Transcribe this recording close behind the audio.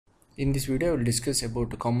In this video, I will discuss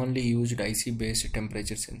about commonly used IC-based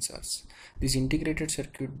temperature sensors. These integrated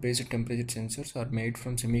circuit-based temperature sensors are made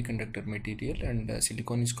from semiconductor material, and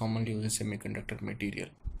silicon is commonly used as semiconductor material.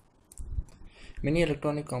 Many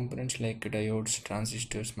electronic components like diodes,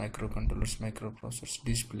 transistors, microcontrollers, microprocessors,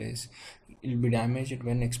 displays will be damaged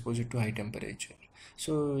when exposed to high temperature.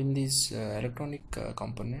 So in these electronic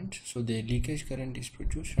components, so the leakage current is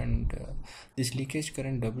produced, and this leakage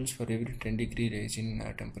current doubles for every 10-degree rise in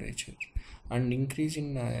temperature, and increase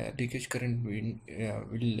in leakage current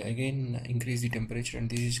will again increase the temperature, and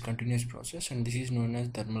this is continuous process, and this is known as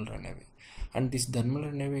thermal runaway. And this thermal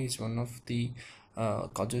runaway is one of the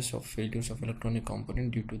causes of failures of electronic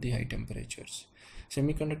component due to the high temperatures.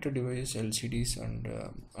 Semiconductor devices, LCDs, and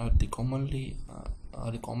are the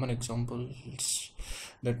common examples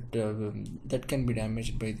that can be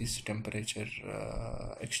damaged by this temperature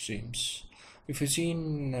extremes. If you see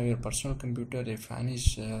in your personal computer, a fan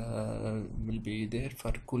is will be there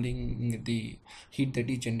for cooling the heat that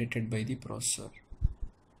is generated by the processor.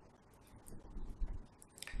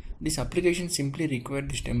 This application simply requires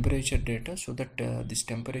this temperature data so that this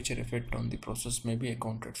temperature effect on the process may be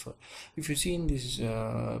accounted for. If you see in this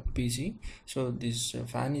PC, so this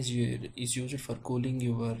fan is used for cooling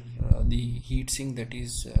your the heat sink that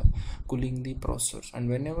is cooling the processors, and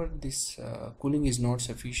whenever this cooling is not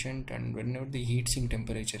sufficient and whenever the heat sink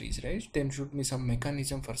temperature is raised, then should be some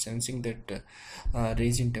mechanism for sensing that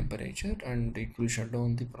raise in temperature, and it will shut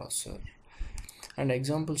down the processor. And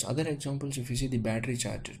other examples, if you see the battery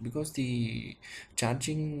chargers, because the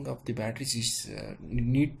charging of the batteries is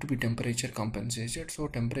need to be temperature compensated, so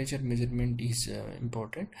temperature measurement is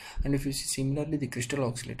important. And if you see similarly the crystal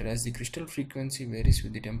oscillator, as the crystal frequency varies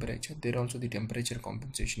with the temperature, there also the temperature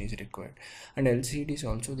compensation is required. And LCDs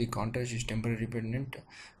also, the contrast is temperature dependent,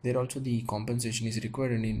 there also the compensation is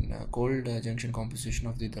required. And in cold junction composition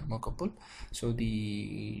of the thermocouple, so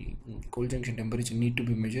the cold junction temperature need to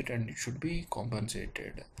be measured and it should be compensated.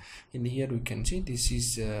 In here we can see this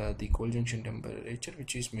is the cold junction temperature,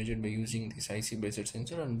 which is measured by using this IC based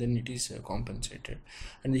sensor, and then it is compensated.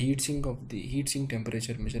 And the heat sink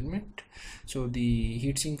temperature measurement, so the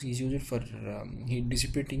heat sink is used for heat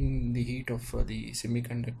dissipating the heat of the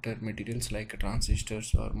semiconductor materials like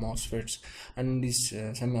transistors or MOSFETs. And this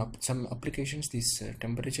some applications this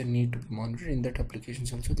temperature need to be monitored. In that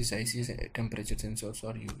applications also this IC temperature sensors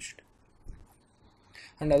are used.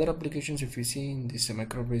 And other applications, if you see in this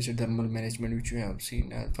micro-based thermal management, which we have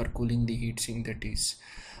seen for cooling the heat sink, that is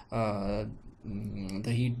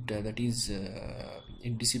the heat that is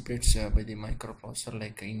it dissipates by the microprocessor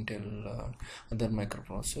like Intel, other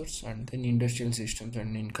microprocessors, and then industrial systems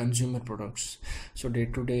and in consumer products. So day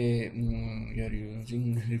to day you are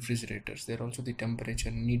using refrigerators, there also the temperature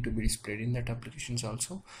need to be displayed in that applications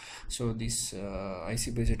also. So these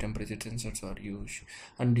IC based temperature sensors are used.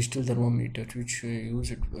 And digital thermometers, which use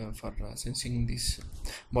it for sensing this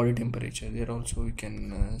body temperature, there also you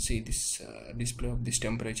can see this display of this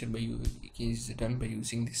temperature is done by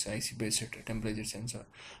using this IC based temperature sensor.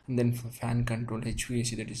 And then for fan control,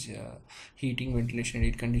 HVAC, that is heating, ventilation,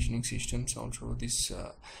 air conditioning systems, also this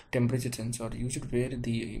temperature sensor used, where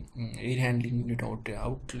the air handling unit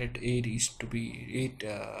outlet air is to be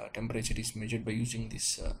temperature is measured by using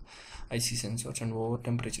this IC sensors, and over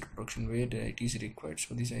temperature production where it is required.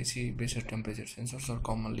 So these IC based temperature sensors are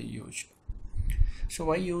commonly used. So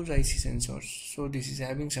why use IC sensors? So this is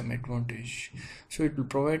having some advantage. So it will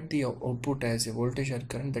provide the output as a voltage or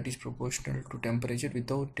current that is proportional to temperature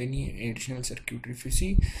without any additional circuitry. If you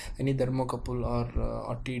see any thermocouple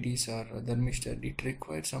or RTDs or thermistor, it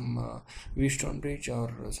requires some Wheatstone bridge or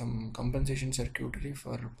some compensation circuitry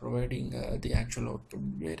for providing the actual output.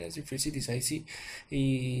 Whereas if you see these IC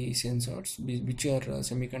sensors, which are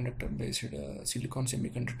semiconductor based, silicon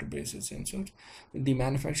semiconductor based sensors, the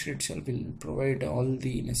manufacturer itself will provide all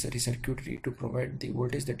the necessary circuitry to provide the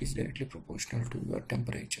voltage that is directly proportional to your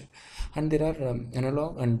temperature. And there are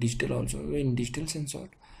analog and digital also. In digital sensor,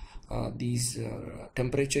 these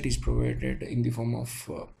temperature is provided in the form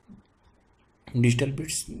of digital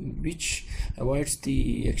bits, which avoids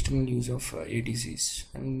the external use of ADCs,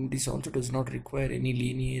 and this also does not require any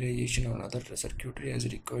linearization or other circuitry as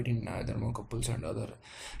required in thermocouples and other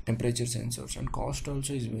temperature sensors, and cost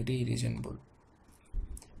also is very reasonable.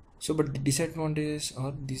 So but the disadvantages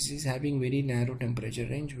are this is having very narrow temperature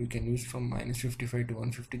range. We can use from -55 to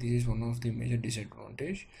 150. This is one of the major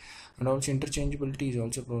disadvantage. And also interchangeability is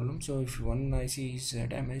also a problem. So if one IC is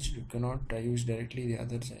damaged, you cannot use directly the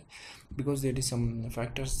other side, because there is some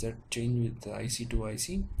factors that change with IC to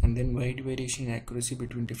IC, and then wide variation in accuracy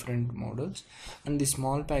between different models. And the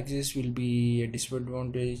small packages will be a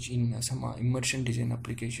disadvantage in some immersion design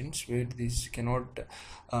applications where this cannot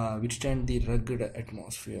withstand the rugged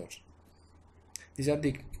atmosphere. These are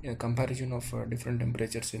the comparison of different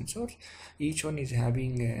temperature sensors. Each one is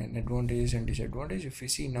having an advantage and disadvantage. If we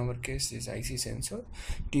see in our case this IC sensor,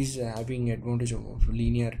 it is having advantage of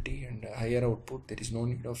linearity and higher output. There is no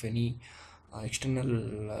need of any external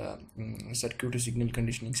circuit, signal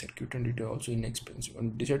conditioning circuit, and it is also inexpensive.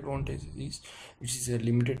 And disadvantage is it is a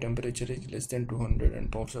limited temperature range less than 200,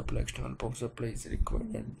 and power supply, external power supply is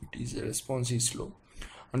required, and it is response is slow,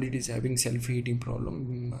 and it is having self-heating problem,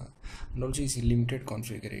 and also is in limited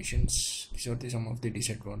configurations. These are some of the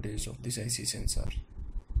disadvantages of this IC sensor.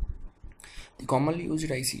 The commonly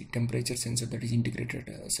used IC temperature sensor, that is integrated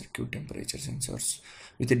circuit temperature sensors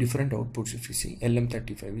with the different outputs. If you see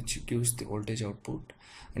LM35, which gives the voltage output,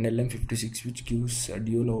 and LM56, which gives a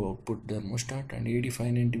dual output thermostat, and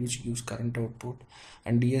AD590, which gives current output,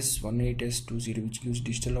 and DS18S20, which gives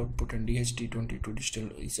digital output, and DHT22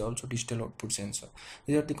 digital is also digital output sensor.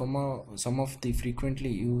 These are the some of the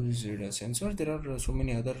frequently used sensors. There are so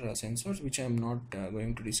many other sensors which I am not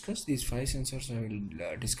going to discuss. These 5 sensors I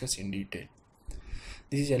will discuss in detail.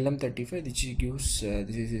 This is LM35, which gives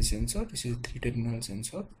this is a sensor. This is a 3-terminal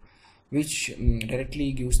sensor which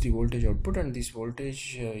directly gives the voltage output, and this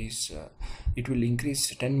voltage it will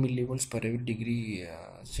increase 10 millivolts per every degree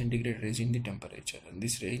centigrade raise in the temperature, and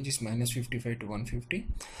this range is -55 to 150,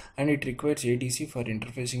 and it requires ADC for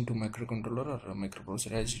interfacing to microcontroller or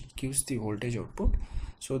microprocessor, as it gives the voltage output.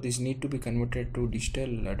 So this need to be converted to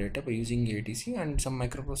digital data by using ADC, and some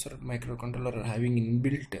microcontroller are having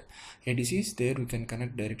inbuilt ADCs. There we can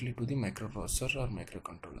connect directly to the microprocessor or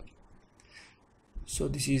microcontroller. So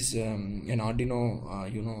this is an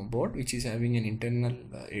Arduino board which is having an internal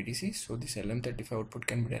ADC. So this LM35 output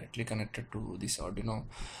can be directly connected to this Arduino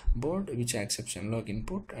board, which accepts analog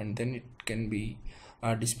input, and then it can be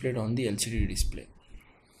displayed on the LCD display.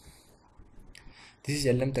 This is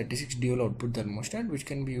LM36 dual output thermostat, which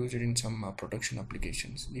can be used in some production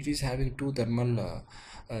applications. It is having 2 thermal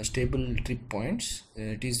stable trip points.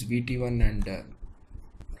 It is VT1 and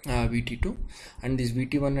VT2, and this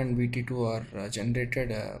VT1 and VT2 are generated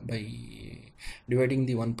by dividing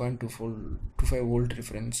the 1.25 volt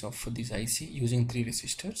reference of this IC using 3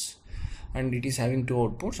 resistors, and it is having 2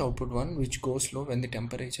 outputs. Output 1, which goes low when the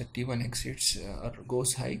temperature T1 exceeds or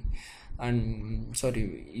goes high, and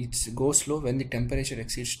it goes low when the temperature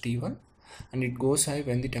exceeds T1, and it goes high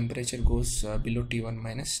when the temperature goes below T1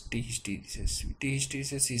 minus T hysteresis. T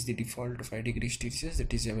hysteresis is the default 5 degree hysteresis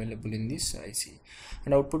that is available in this IC.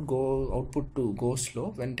 And output 2 goes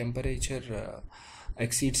low when temperature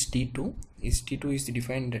exceeds T2. T2 is the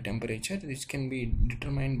defined temperature. This can be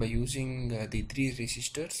determined by using the 3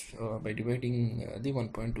 resistors by dividing the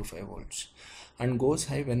 1.25 volts, and goes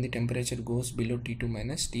high when the temperature goes below T2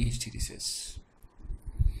 minus T hysteresis.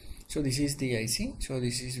 So this is the IC. So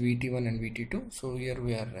this is VT1 and VT2. So here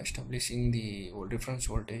we are establishing the reference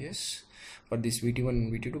voltages for this VT1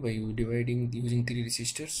 and VT2 by dividing using 3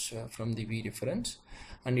 resistors from the V reference,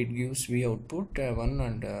 and it gives V output 1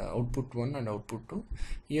 and output 1 and output 2.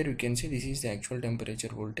 Here you can see this is the actual temperature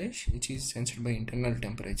voltage, which is sensed by internal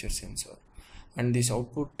temperature sensor, and this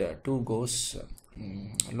output 2 goes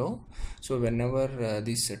low. So whenever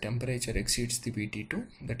this temperature exceeds the VT2,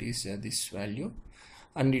 that is this value,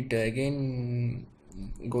 and it again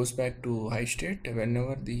goes back to high state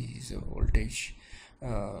whenever this voltage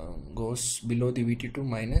goes below the VT2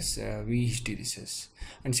 minus V hysteresis.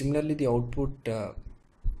 And similarly the output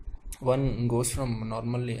 1 goes from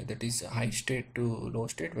normally, that is high state, to low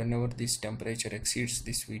state whenever this temperature exceeds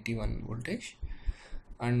this VT1 voltage,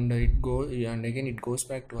 and again it goes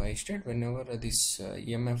back to high state whenever this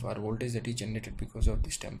EMF or voltage that is generated because of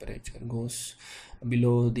this temperature goes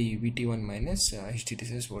below the VT1 minus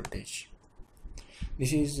hysteresis voltage.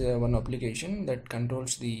 This is one application that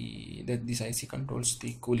controls this IC controls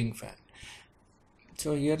the cooling fan.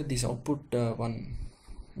 So here this output 1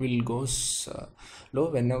 will goes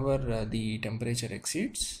low whenever the temperature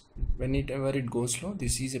exceeds. Whenever it goes low,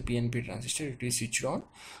 this is a PNP transistor, it is switched on.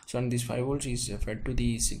 So and this 5 volts is fed to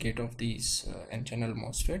the gate of this N channel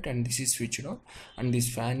MOSFET, and this is switched on, and this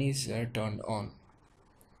fan is turned on.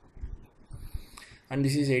 And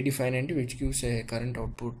this is AD590, which gives a current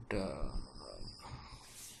output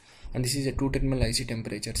and this is a 2-terminal IC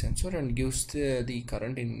temperature sensor and gives the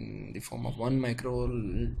current in the form of 1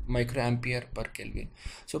 microampere per Kelvin.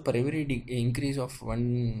 So per every increase of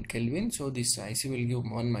 1 Kelvin, so this IC will give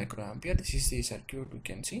 1 microampere. This is the circuit we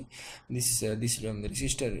can see. This the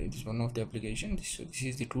resistor, it is one of the application. This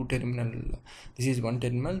is the 2-terminal, this is 1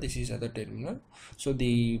 terminal, this is other terminal. So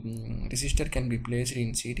the resistor can be placed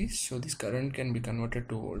in series, so this current can be converted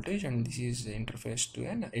to voltage, and this is interfaced to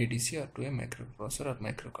an ADC or to a microprocessor or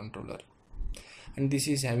microcontroller. And this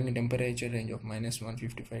is having a temperature range of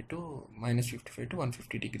 -155 to -55 to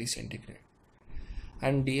 150 degrees centigrade.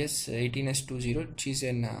 And DS18S20, which is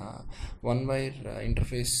an one-wire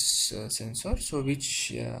interface sensor, so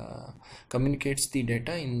which communicates the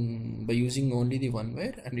data by using only the one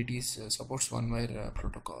wire, and it is supports one-wire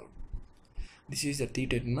protocol. This is the 3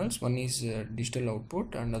 terminals. One is digital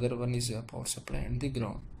output, and other one is power supply and the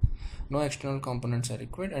ground. No external components are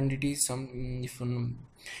required, and it is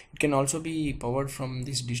it can also be powered from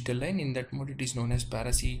this digital line. In that mode, it is known as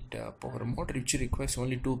parasite power mode, which requires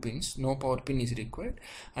only 2 pins. No power pin is required,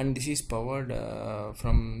 and this is powered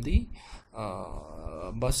from the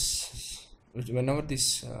bus. Whenever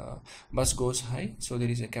this bus goes high, so there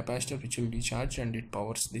is a capacitor which will be charged, and it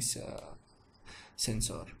powers this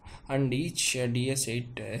sensor. And each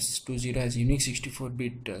DS8S20 has unique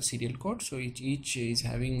 64-bit serial code, so each is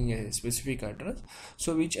having a specific address,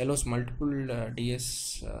 so which allows multiple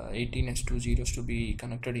DS18S20s to be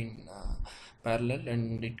connected in parallel,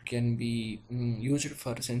 and it can be used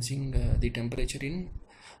for sensing the temperature in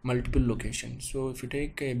multiple locations. So if you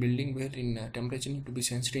take a building where temperature need to be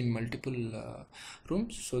sensed in multiple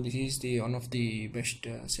rooms, so this is the one of the best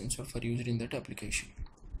sensor for used in that application.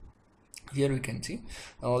 Here we can see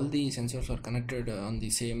all the sensors are connected on the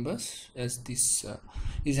same bus, as this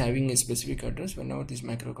is having a specific address. Whenever this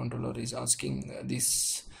microcontroller is asking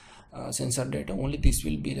this sensor data, only this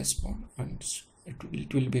will be respond, and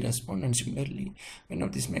it will be respond. And similarly,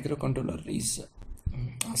 whenever this microcontroller is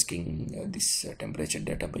asking this temperature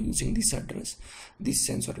data by using this address, this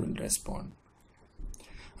sensor will respond.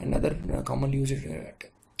 Another commonly used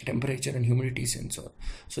temperature and humidity sensor,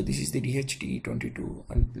 so this is the DHT22,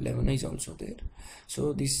 and 11 is also there.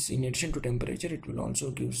 So this, in addition to temperature, it will also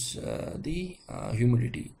gives the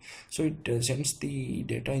humidity. So it sends the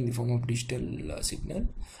data in the form of digital signal,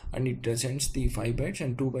 and it sends the 5 bytes,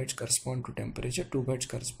 and 2 bytes correspond to temperature, 2 bytes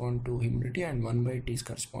correspond to humidity, and 1 byte is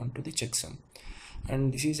correspond to the checksum.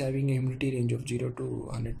 And this is having a humidity range of 0 to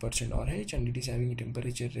 100% RH, and it is having a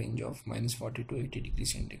temperature range of -40 to 80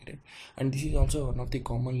 degrees centigrade. And this is also one of the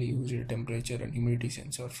commonly used temperature and humidity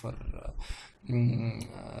sensor for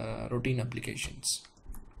routine applications.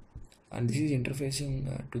 And this is interfacing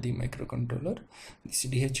to the microcontroller. This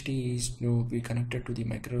DHT is to be connected to the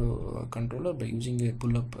microcontroller by using a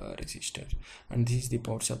pull-up resistor, and this is the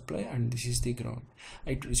power supply, and this is the ground.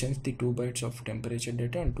 It sends the 2 bytes of temperature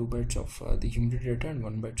data, and 2 bytes of the humidity data, and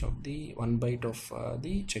 1 byte of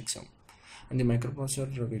the checksum. And the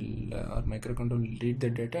microprocessor will or microcontroller will read the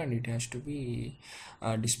data, and it has to be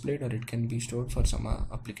displayed, or it can be stored for some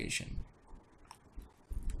application.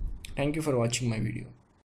 Thank you for watching my video.